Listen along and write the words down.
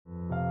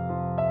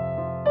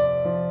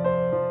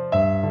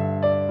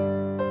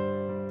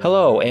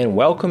Hello and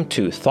welcome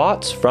to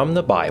Thoughts from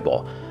the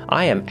Bible.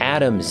 I am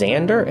Adam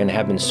Zander and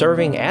have been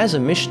serving as a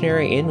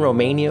missionary in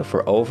Romania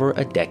for over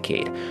a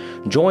decade.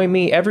 Join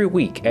me every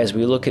week as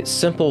we look at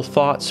simple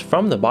thoughts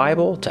from the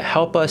Bible to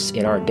help us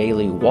in our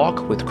daily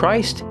walk with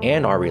Christ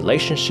and our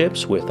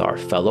relationships with our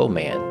fellow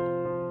man.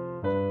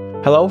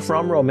 Hello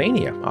from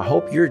Romania. I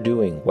hope you're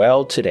doing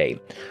well today.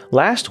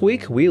 Last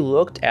week, we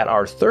looked at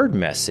our third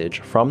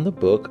message from the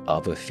book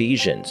of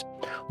Ephesians,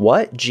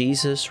 what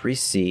Jesus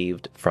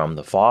received from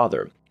the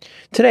Father.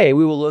 Today,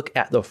 we will look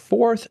at the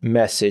fourth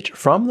message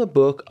from the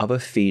book of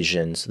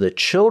Ephesians, the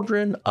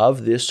children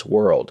of this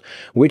world,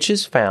 which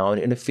is found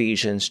in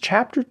Ephesians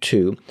chapter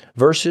 2,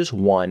 verses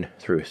 1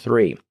 through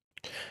 3.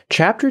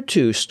 Chapter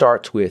 2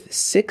 starts with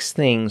 6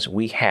 things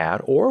we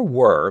had or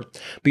were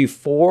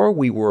before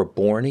we were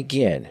born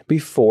again,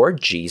 before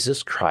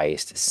Jesus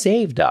Christ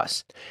saved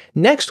us.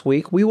 Next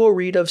week, we will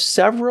read of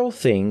several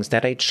things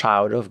that a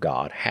child of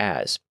God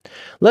has.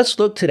 Let's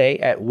look today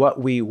at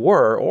what we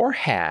were or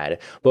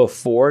had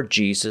before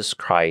Jesus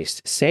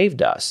Christ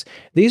saved us.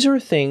 These are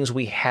things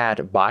we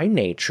had by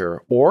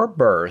nature or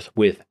birth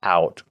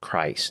without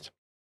Christ.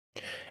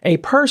 A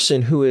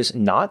person who is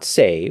not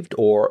saved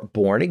or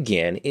born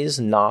again is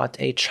not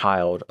a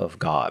child of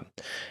God.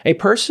 A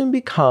person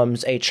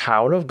becomes a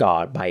child of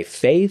God by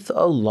faith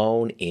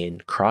alone in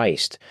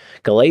Christ.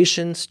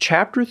 Galatians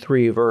chapter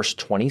 3 verse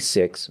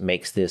 26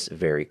 makes this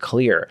very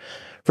clear.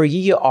 For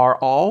ye are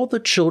all the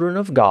children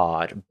of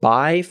God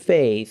by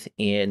faith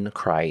in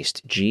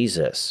Christ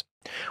Jesus.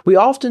 We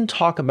often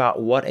talk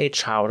about what a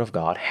child of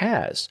God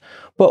has,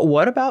 but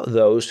what about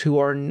those who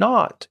are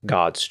not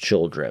God's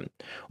children?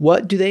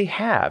 What do they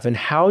have and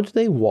how do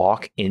they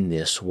walk in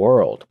this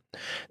world?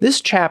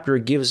 This chapter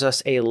gives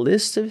us a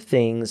list of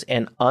things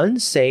an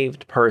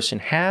unsaved person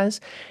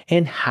has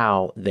and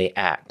how they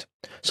act.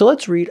 So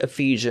let's read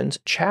Ephesians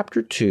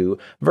chapter 2,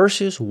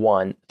 verses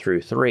 1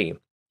 through 3.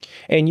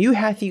 And you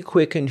hath he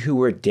quickened who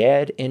were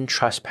dead in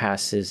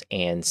trespasses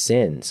and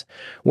sins,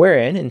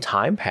 wherein in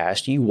time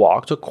past ye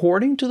walked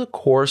according to the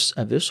course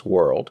of this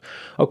world,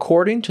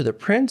 according to the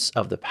prince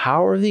of the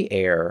power of the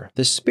air,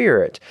 the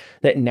spirit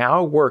that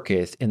now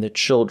worketh in the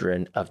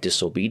children of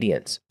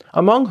disobedience,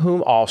 among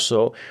whom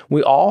also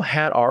we all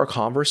had our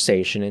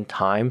conversation in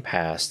time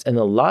past in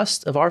the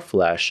lust of our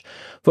flesh,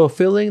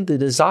 fulfilling the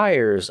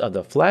desires of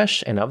the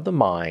flesh and of the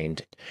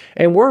mind,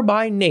 and were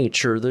by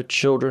nature the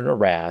children of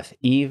wrath,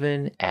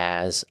 even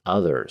as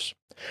others.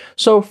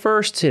 So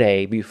first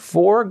today,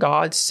 before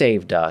God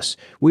saved us,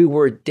 we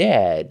were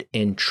dead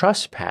in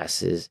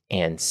trespasses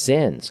and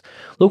sins.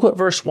 Look what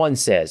verse 1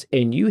 says,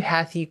 and you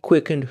hath he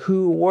quickened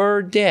who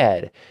were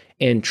dead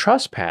in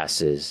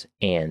trespasses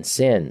and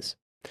sins.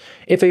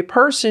 If a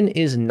person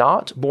is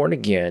not born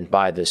again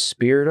by the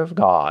Spirit of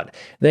God,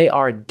 they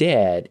are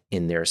dead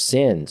in their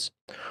sins.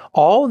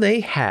 All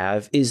they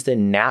have is the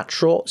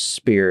natural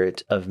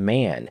spirit of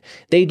man.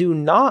 They do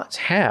not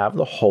have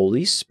the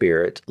Holy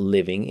Spirit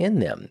living in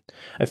them.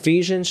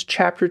 Ephesians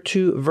chapter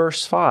 2,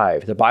 verse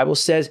 5, the Bible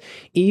says,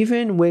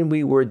 even when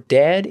we were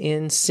dead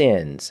in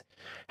sins,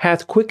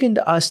 hath quickened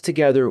us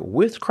together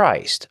with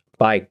Christ.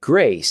 By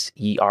grace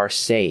ye are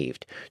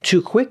saved.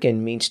 To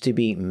quicken means to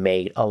be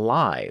made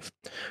alive.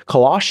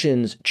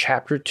 Colossians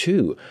chapter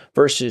 2,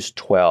 verses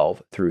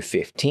 12 through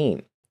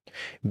 15.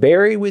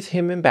 Buried with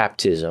him in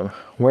baptism,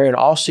 wherein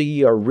also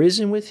ye are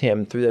risen with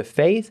him through the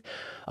faith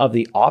of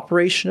the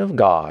operation of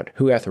God,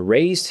 who hath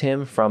raised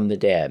him from the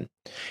dead.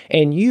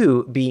 And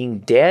you, being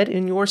dead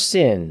in your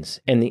sins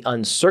and the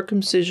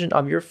uncircumcision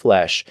of your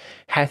flesh,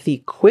 hath he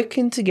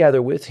quickened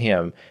together with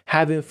him,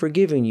 having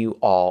forgiven you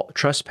all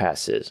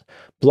trespasses,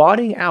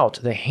 blotting out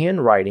the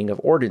handwriting of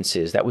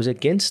ordinances that was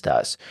against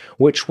us,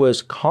 which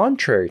was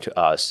contrary to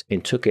us,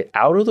 and took it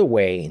out of the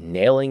way,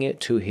 nailing it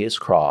to his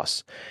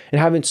cross. And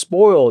having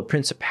spoiled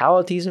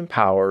principalities and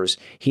powers,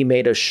 he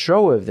made a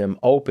show of them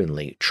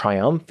openly,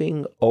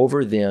 triumphing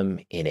over them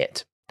in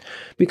it.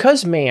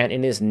 Because man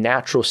in his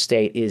natural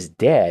state is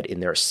dead in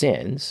their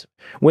sins,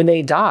 when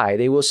they die,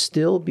 they will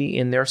still be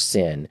in their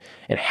sin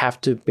and have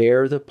to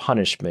bear the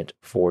punishment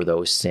for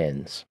those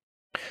sins.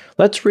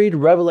 Let's read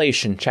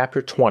Revelation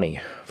chapter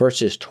 20,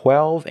 verses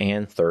 12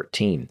 and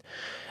 13.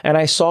 And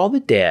I saw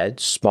the dead,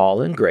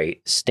 small and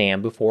great,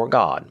 stand before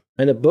God.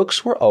 And the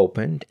books were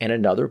opened, and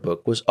another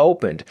book was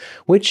opened,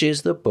 which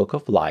is the book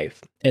of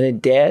life. And the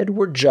dead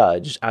were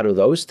judged out of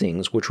those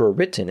things which were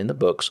written in the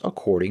books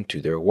according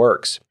to their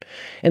works.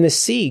 And the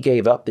sea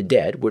gave up the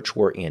dead which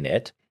were in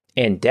it,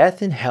 and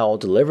death and hell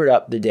delivered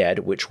up the dead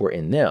which were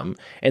in them,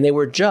 and they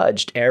were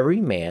judged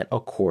every man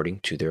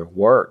according to their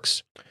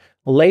works.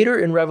 Later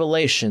in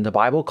Revelation, the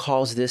Bible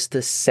calls this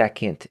the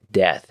second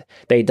death.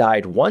 They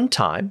died one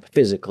time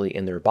physically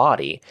in their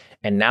body,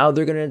 and now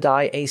they're going to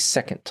die a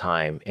second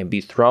time and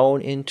be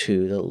thrown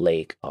into the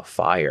lake of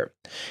fire.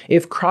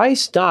 If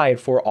Christ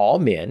died for all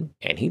men,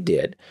 and he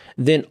did,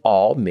 then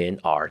all men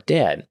are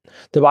dead.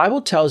 The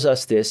Bible tells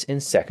us this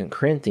in 2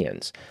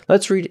 Corinthians.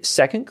 Let's read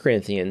 2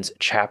 Corinthians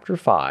chapter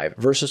 5,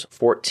 verses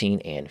 14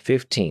 and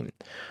 15.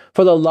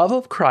 For the love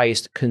of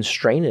Christ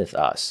constraineth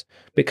us,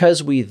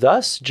 because we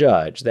thus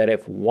judge that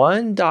if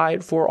one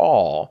died for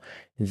all,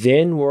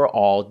 then were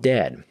all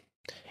dead.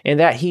 And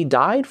that he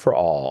died for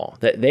all,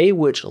 that they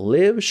which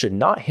live should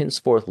not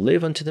henceforth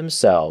live unto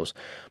themselves,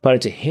 but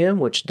unto him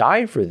which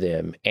died for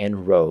them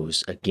and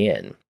rose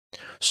again.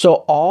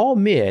 So all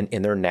men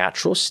in their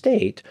natural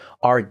state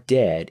are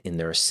dead in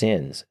their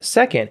sins.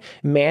 Second,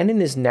 man in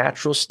his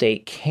natural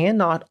state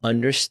cannot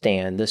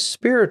understand the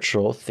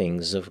spiritual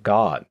things of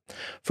God.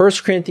 1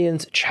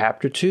 Corinthians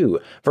chapter 2,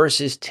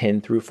 verses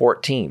 10 through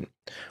 14.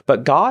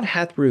 But God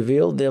hath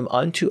revealed them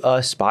unto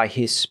us by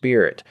his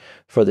Spirit.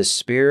 For the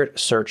Spirit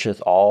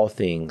searcheth all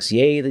things,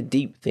 yea, the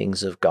deep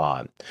things of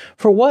God.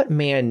 For what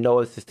man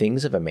knoweth the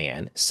things of a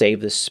man, save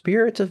the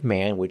spirit of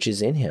man which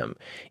is in him?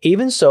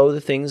 Even so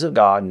the things of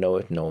God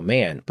knoweth no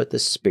man, but the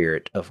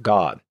Spirit of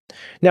God.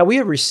 Now we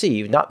have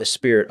received not the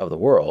spirit of the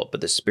world, but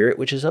the Spirit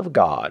which is of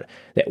God,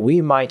 that we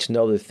might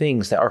know the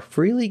things that are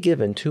freely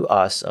given to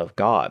us of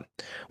God.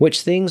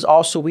 Which things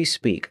also we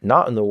speak,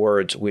 not in the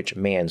words which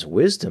man's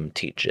wisdom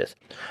teacheth,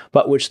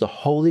 but which the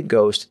Holy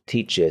Ghost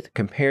teacheth,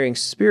 comparing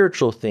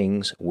spiritual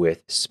things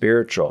with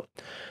spiritual.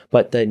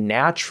 But the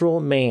natural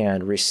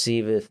man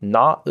receiveth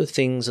not the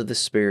things of the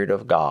Spirit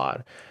of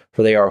God,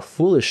 for they are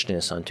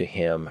foolishness unto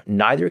him,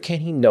 neither can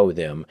he know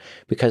them,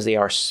 because they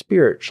are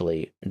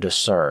spiritually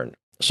discerned.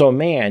 So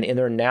man in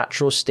their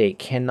natural state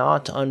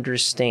cannot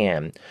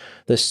understand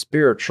the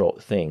spiritual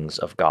things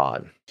of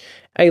God.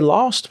 A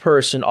lost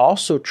person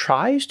also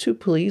tries to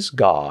please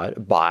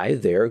God by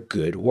their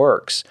good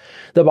works.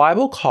 The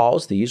Bible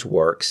calls these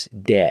works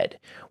dead.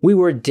 We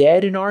were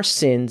dead in our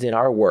sins and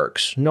our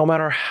works. No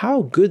matter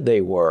how good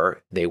they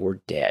were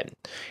dead.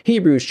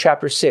 Hebrews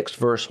chapter 6,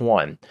 verse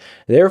 1.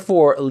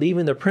 Therefore,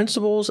 leaving the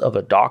principles of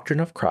the doctrine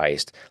of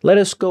Christ, let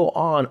us go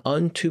on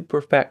unto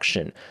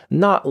perfection,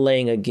 not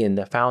laying again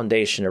the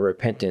foundation of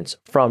repentance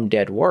from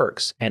dead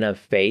works and of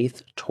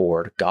faith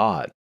toward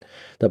God.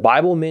 The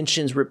Bible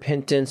mentions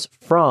repentance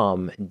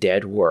from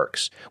dead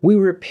works. We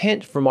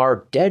repent from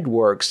our dead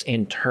works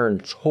and turn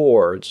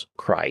towards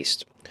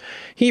Christ.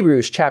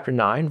 Hebrews chapter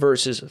 9,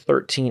 verses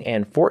 13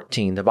 and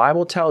 14, the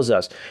Bible tells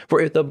us,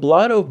 For if the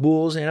blood of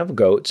bulls and of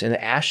goats and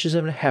the ashes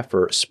of an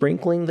heifer,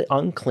 sprinkling the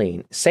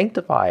unclean,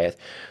 sanctifieth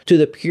to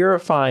the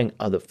purifying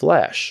of the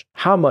flesh,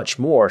 how much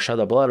more shall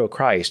the blood of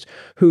Christ,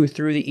 who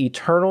through the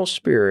eternal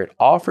Spirit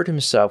offered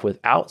himself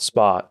without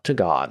spot to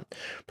God,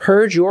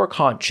 purge your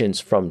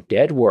conscience from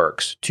dead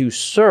works to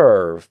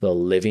serve the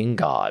living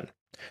God?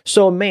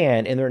 So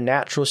man in their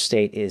natural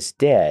state is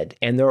dead,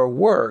 and their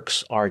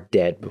works are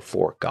dead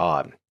before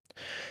God.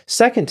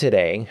 Second,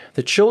 today,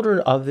 the children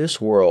of this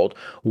world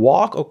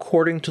walk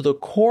according to the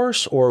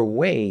course or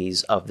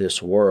ways of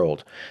this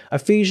world.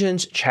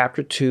 Ephesians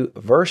chapter 2,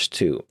 verse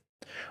 2.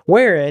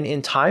 Wherein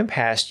in time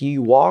past ye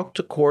walked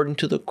according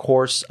to the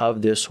course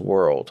of this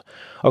world,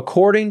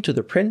 according to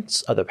the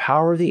prince of the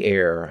power of the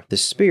air, the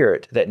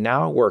spirit that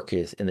now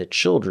worketh in the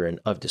children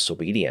of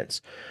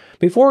disobedience.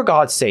 Before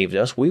God saved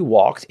us, we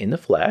walked in the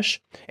flesh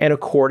and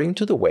according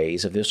to the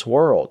ways of this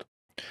world.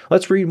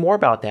 Let's read more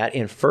about that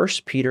in 1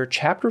 Peter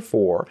chapter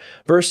 4,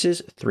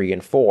 verses 3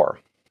 and 4.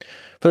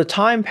 For the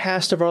time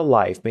past of our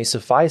life may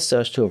suffice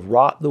us to have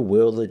wrought the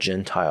will of the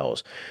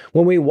Gentiles,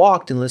 when we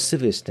walked in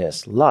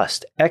lasciviousness,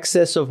 lust,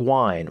 excess of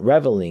wine,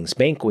 revellings,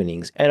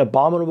 banquetings, and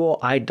abominable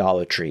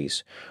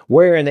idolatries,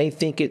 wherein they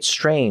think it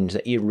strange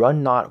that ye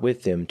run not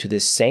with them to the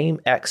same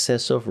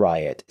excess of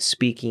riot,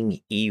 speaking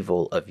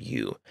evil of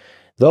you.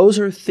 Those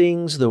are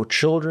things the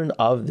children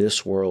of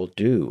this world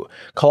do.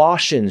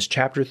 Colossians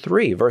chapter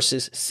 3,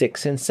 verses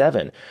 6 and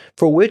 7.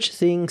 For which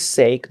things'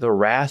 sake the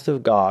wrath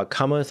of God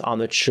cometh on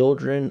the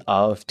children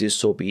of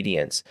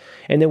disobedience,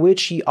 and in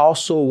which ye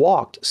also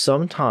walked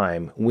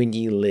sometime when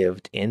ye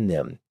lived in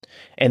them.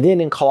 And then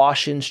in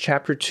Colossians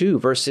chapter 2,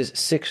 verses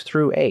 6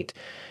 through 8.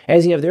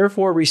 As ye have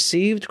therefore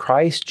received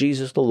Christ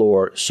Jesus the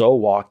Lord, so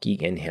walk ye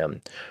in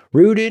him,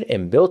 rooted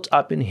and built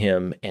up in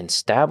him, and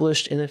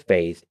established in the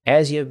faith,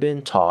 as ye have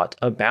been taught,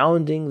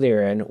 abounding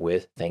therein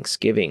with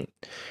thanksgiving.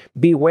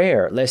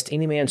 Beware lest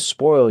any man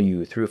spoil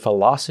you through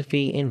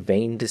philosophy and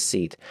vain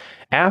deceit,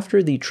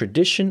 after the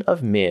tradition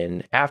of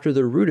men, after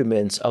the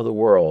rudiments of the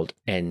world,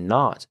 and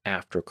not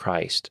after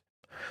Christ.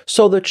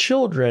 So the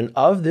children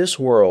of this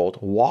world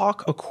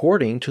walk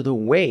according to the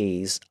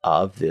ways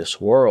of this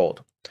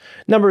world.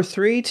 Number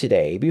 3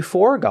 today,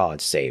 before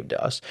God saved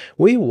us,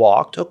 we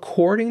walked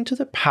according to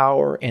the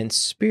power and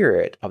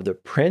spirit of the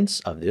prince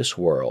of this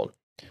world.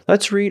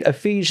 Let's read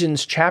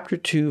Ephesians chapter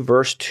 2,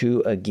 verse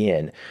 2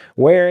 again.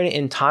 Wherein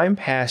in time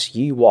past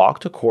ye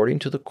walked according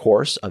to the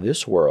course of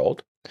this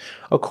world,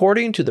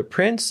 according to the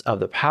prince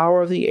of the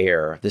power of the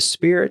air, the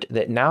spirit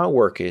that now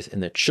worketh in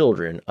the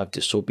children of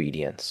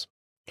disobedience.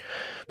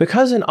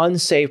 Because an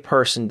unsaved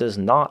person does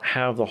not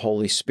have the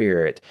Holy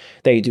Spirit,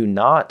 they do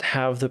not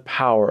have the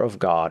power of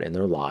God in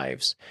their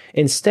lives.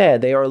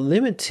 Instead, they are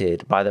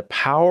limited by the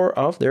power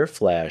of their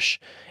flesh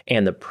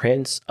and the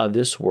prince of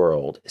this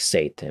world,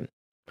 Satan.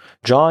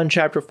 John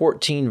chapter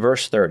 14,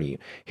 verse 30.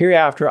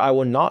 Hereafter I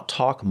will not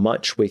talk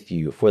much with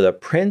you, for the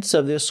prince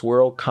of this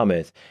world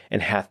cometh,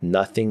 and hath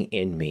nothing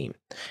in me.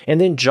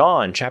 And then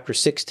John chapter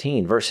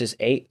 16, verses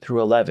 8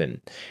 through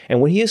 11.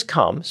 And when he is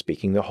come,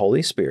 speaking the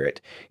Holy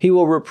Spirit, he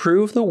will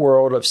reprove the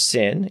world of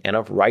sin, and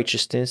of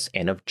righteousness,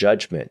 and of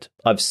judgment.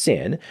 Of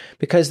sin,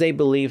 because they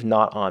believe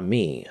not on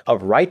me.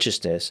 Of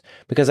righteousness,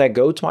 because I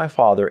go to my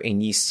Father,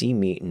 and ye see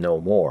me no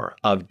more.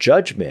 Of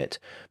judgment,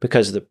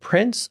 because the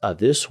prince of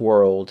this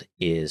world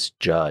is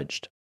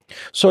judged.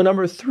 So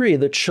number 3,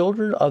 the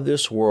children of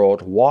this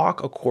world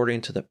walk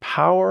according to the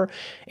power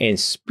and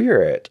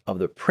spirit of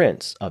the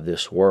prince of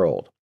this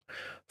world.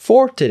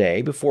 For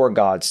today, before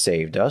God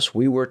saved us,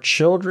 we were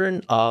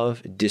children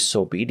of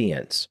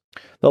disobedience.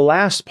 The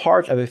last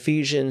part of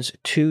Ephesians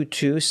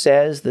 2:2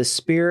 says, the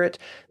spirit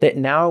that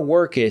now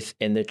worketh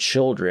in the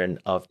children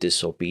of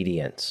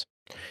disobedience.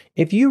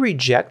 If you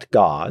reject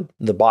God,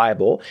 the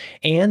Bible,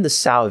 and the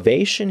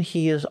salvation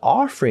He is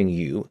offering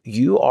you,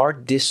 you are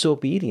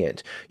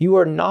disobedient. You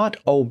are not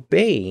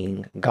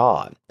obeying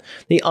God.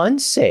 The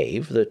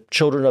unsaved, the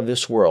children of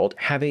this world,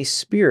 have a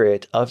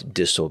spirit of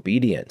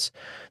disobedience.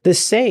 The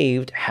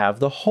saved have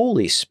the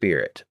Holy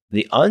Spirit.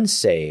 The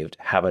unsaved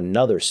have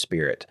another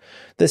spirit.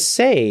 The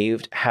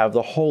saved have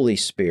the Holy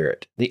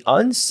Spirit. The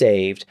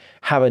unsaved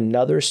have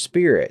another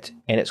spirit,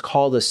 and it's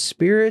called the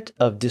spirit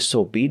of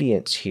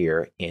disobedience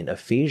here in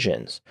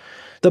Ephesians.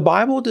 The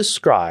Bible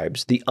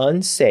describes the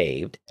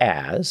unsaved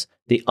as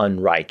the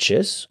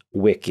unrighteous,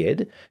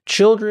 wicked,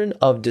 children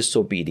of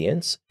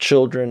disobedience,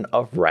 children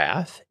of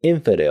wrath,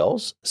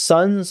 infidels,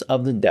 sons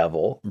of the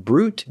devil,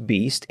 brute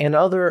beast, and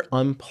other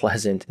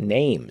unpleasant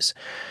names.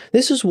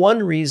 This is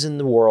one reason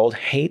the world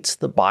hates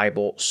the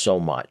Bible so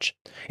much.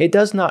 It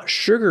does not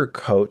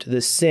sugarcoat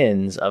the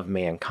sins of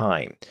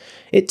mankind.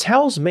 It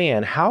tells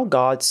man how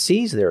God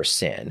sees their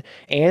sin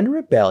and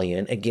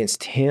rebellion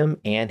against Him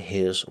and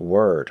His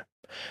Word.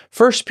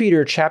 1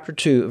 Peter chapter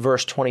 2,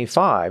 verse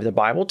 25, the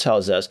Bible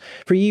tells us,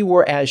 for ye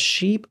were as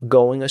sheep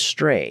going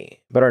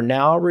astray, but are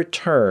now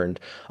returned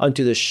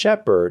unto the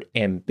shepherd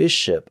and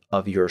bishop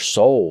of your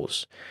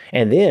souls.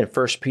 And then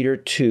 1 Peter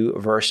 2,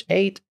 verse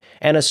 8,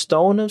 and a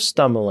stone of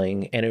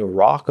stumbling and a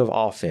rock of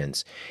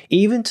offense,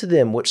 even to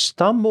them which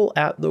stumble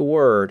at the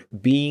word,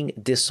 being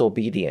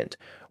disobedient,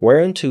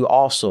 whereunto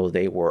also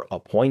they were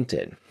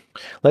appointed.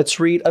 Let's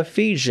read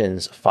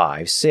Ephesians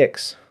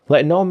 5:6.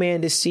 Let no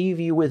man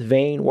deceive you with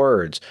vain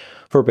words,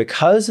 for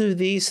because of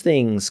these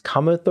things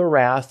cometh the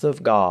wrath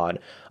of God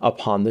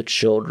upon the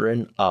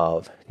children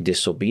of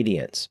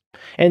disobedience.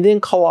 And then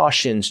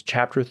Colossians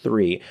chapter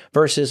 3,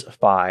 verses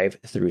 5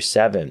 through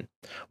 7.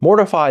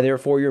 Mortify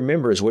therefore your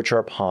members which are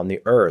upon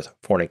the earth,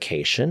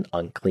 fornication,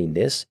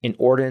 uncleanness,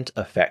 inordinate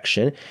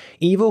affection,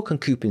 evil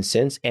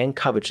concupiscence, and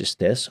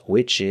covetousness,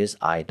 which is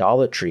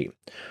idolatry.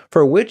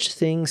 For which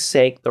things'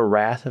 sake the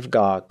wrath of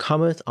God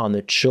cometh on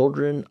the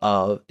children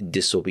of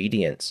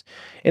disobedience,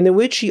 in the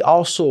which ye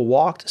also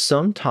walked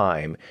some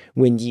time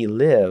when ye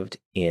lived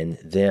in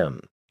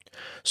them.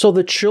 So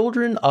the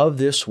children of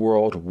this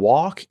world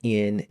walk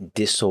in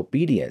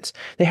disobedience.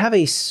 They have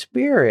a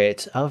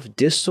spirit of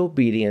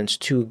disobedience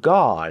to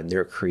God,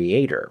 their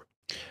Creator.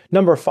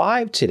 Number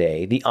 5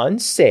 today, the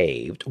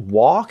unsaved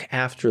walk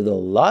after the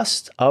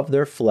lust of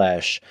their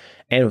flesh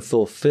and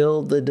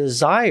fulfill the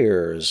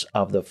desires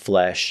of the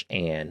flesh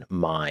and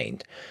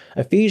mind.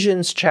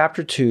 Ephesians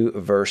chapter 2,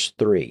 verse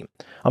 3.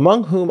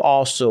 Among whom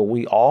also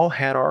we all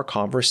had our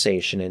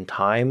conversation in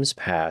times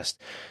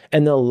past,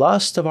 and the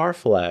lust of our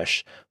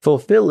flesh,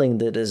 fulfilling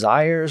the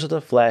desires of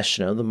the flesh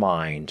and of the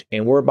mind,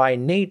 and were by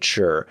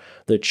nature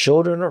the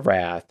children of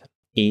wrath,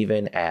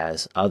 even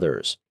as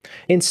others.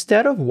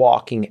 Instead of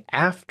walking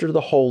after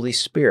the Holy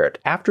Spirit,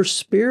 after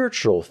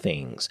spiritual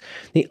things,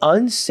 the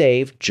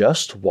unsaved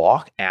just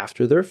walk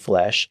after their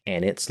flesh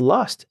and its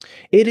lust.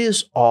 It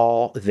is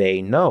all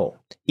they know.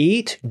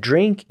 Eat,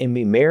 drink, and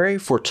be merry,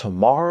 for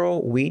tomorrow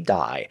we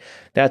die.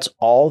 That's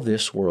all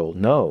this world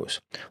knows.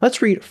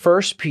 Let's read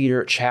 1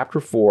 Peter chapter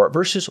 4,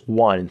 verses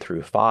 1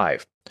 through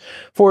 5.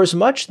 For as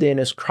much then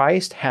as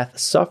Christ hath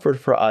suffered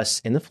for us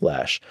in the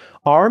flesh,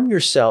 arm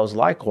yourselves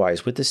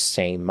likewise with the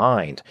same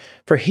mind.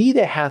 For he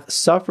that hath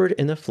suffered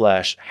in the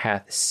flesh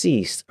hath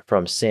ceased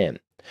from sin,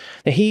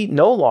 that he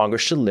no longer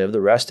should live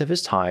the rest of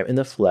his time in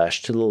the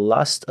flesh to the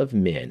lust of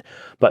men,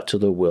 but to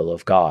the will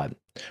of God.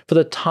 For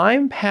the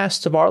time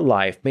past of our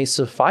life may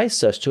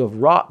suffice us to have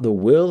wrought the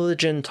will of the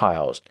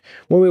Gentiles,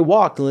 when we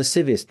walked in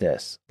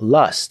lasciviousness,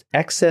 lust,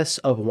 excess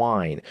of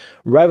wine,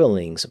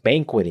 revellings,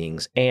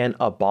 banquetings, and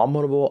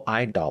abominable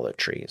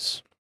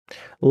idolatries.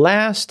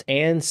 Last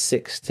and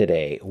sixth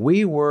today,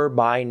 we were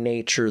by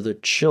nature the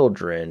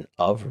children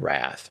of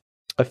wrath.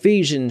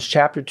 Ephesians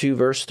chapter 2,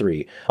 verse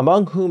 3,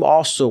 among whom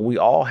also we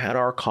all had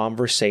our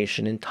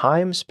conversation in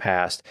times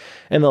past,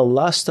 in the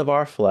lust of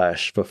our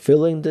flesh,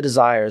 fulfilling the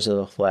desires of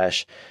the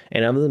flesh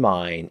and of the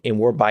mind, and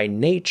were by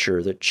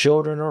nature the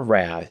children of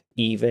wrath,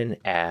 even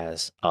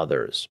as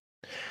others.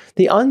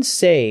 The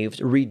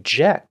unsaved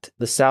reject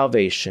the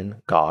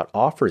salvation God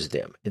offers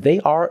them. They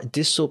are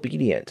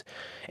disobedient.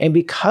 And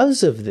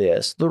because of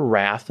this, the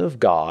wrath of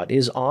God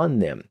is on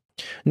them.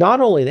 Not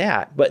only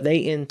that, but they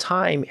in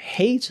time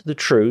hate the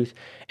truth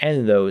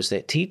and those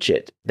that teach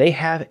it. They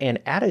have an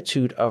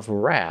attitude of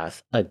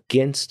wrath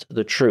against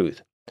the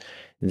truth.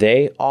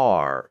 They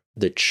are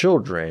the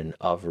children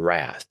of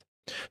wrath.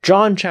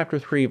 John chapter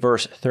 3,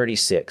 verse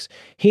 36,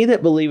 He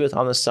that believeth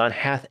on the Son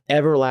hath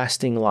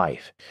everlasting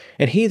life,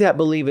 and he that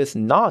believeth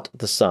not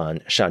the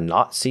Son shall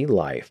not see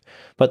life,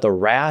 but the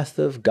wrath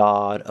of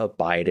God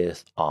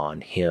abideth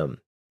on him.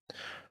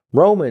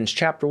 Romans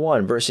chapter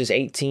 1, verses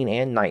 18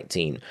 and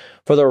 19,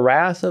 For the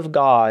wrath of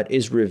God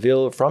is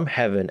revealed from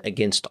heaven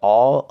against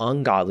all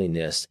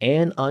ungodliness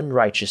and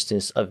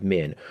unrighteousness of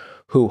men,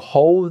 who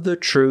hold the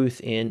truth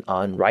in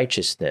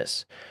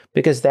unrighteousness,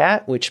 because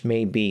that which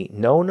may be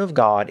known of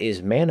God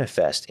is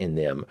manifest in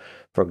them,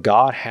 for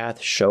God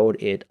hath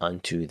showed it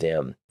unto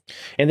them.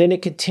 And then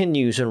it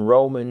continues in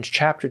Romans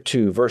chapter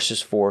 2,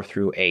 verses 4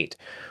 through 8.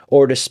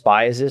 Or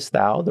despisest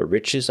thou the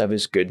riches of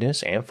his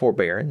goodness and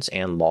forbearance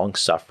and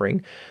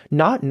long-suffering,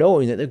 not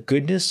knowing that the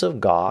goodness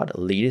of God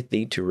leadeth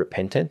thee to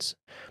repentance?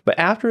 But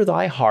after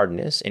thy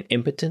hardness and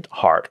impotent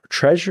heart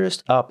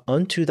treasurest up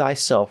unto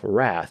thyself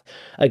wrath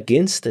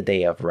against the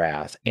day of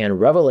wrath and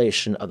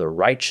revelation of the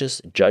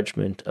righteous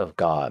judgment of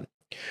God,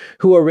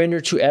 who will render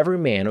to every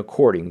man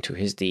according to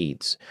his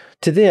deeds.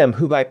 To them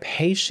who by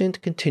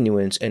patient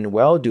continuance and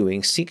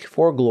well-doing seek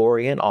for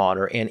glory and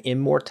honor and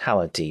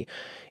immortality,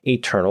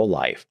 eternal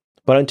life.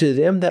 But unto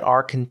them that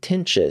are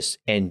contentious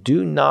and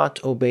do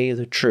not obey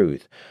the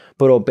truth,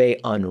 but obey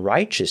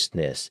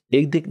unrighteousness,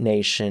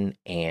 indignation,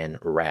 and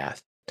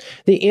wrath.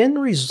 The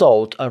end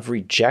result of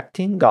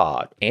rejecting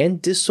God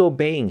and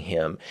disobeying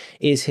Him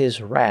is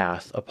His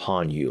wrath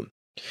upon you.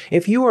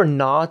 If you are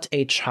not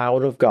a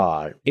child of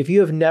God, if you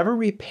have never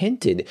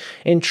repented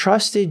and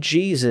trusted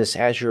Jesus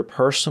as your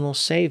personal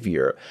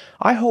Savior,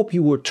 I hope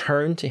you will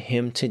turn to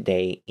Him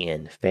today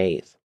in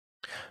faith.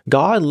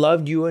 God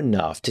loved you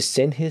enough to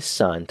send His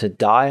Son to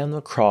die on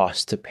the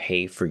cross to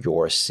pay for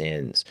your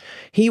sins.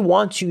 He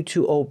wants you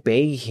to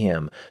obey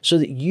Him so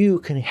that you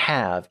can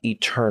have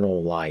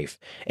eternal life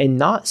and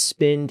not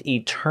spend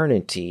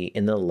eternity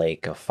in the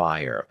lake of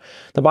fire.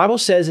 The Bible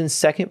says in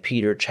 2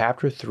 Peter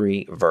chapter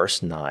 3,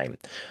 verse 9,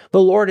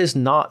 The Lord is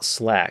not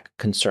slack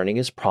concerning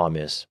His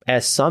promise,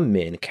 as some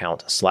men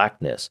count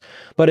slackness,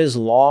 but is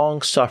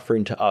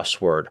long-suffering to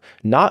usward,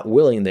 not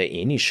willing that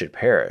any should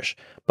perish,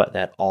 but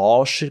that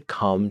all should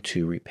come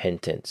to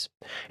repentance.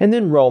 And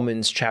then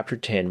Romans chapter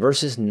 10,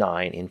 verses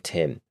 9 and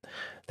 10.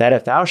 That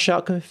if thou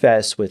shalt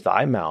confess with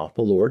thy mouth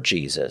the Lord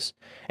Jesus,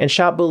 and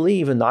shalt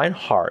believe in thine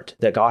heart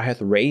that God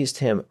hath raised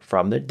him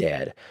from the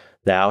dead,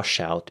 thou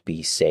shalt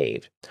be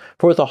saved.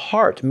 For with the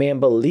heart man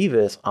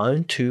believeth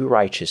unto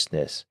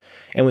righteousness,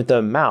 and with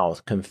the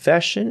mouth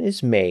confession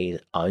is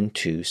made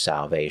unto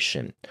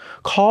salvation.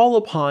 Call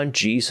upon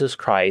Jesus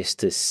Christ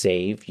to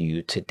save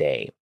you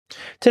today.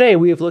 Today,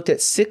 we have looked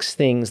at 6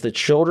 things the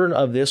children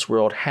of this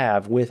world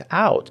have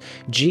without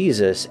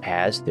Jesus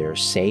as their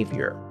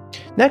Savior.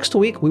 Next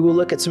week, we will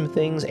look at some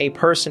things a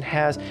person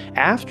has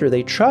after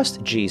they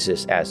trust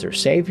Jesus as their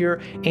Savior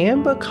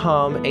and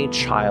become a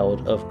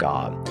child of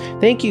God.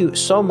 Thank you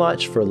so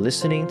much for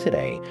listening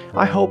today.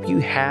 I hope you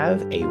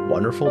have a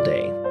wonderful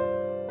day.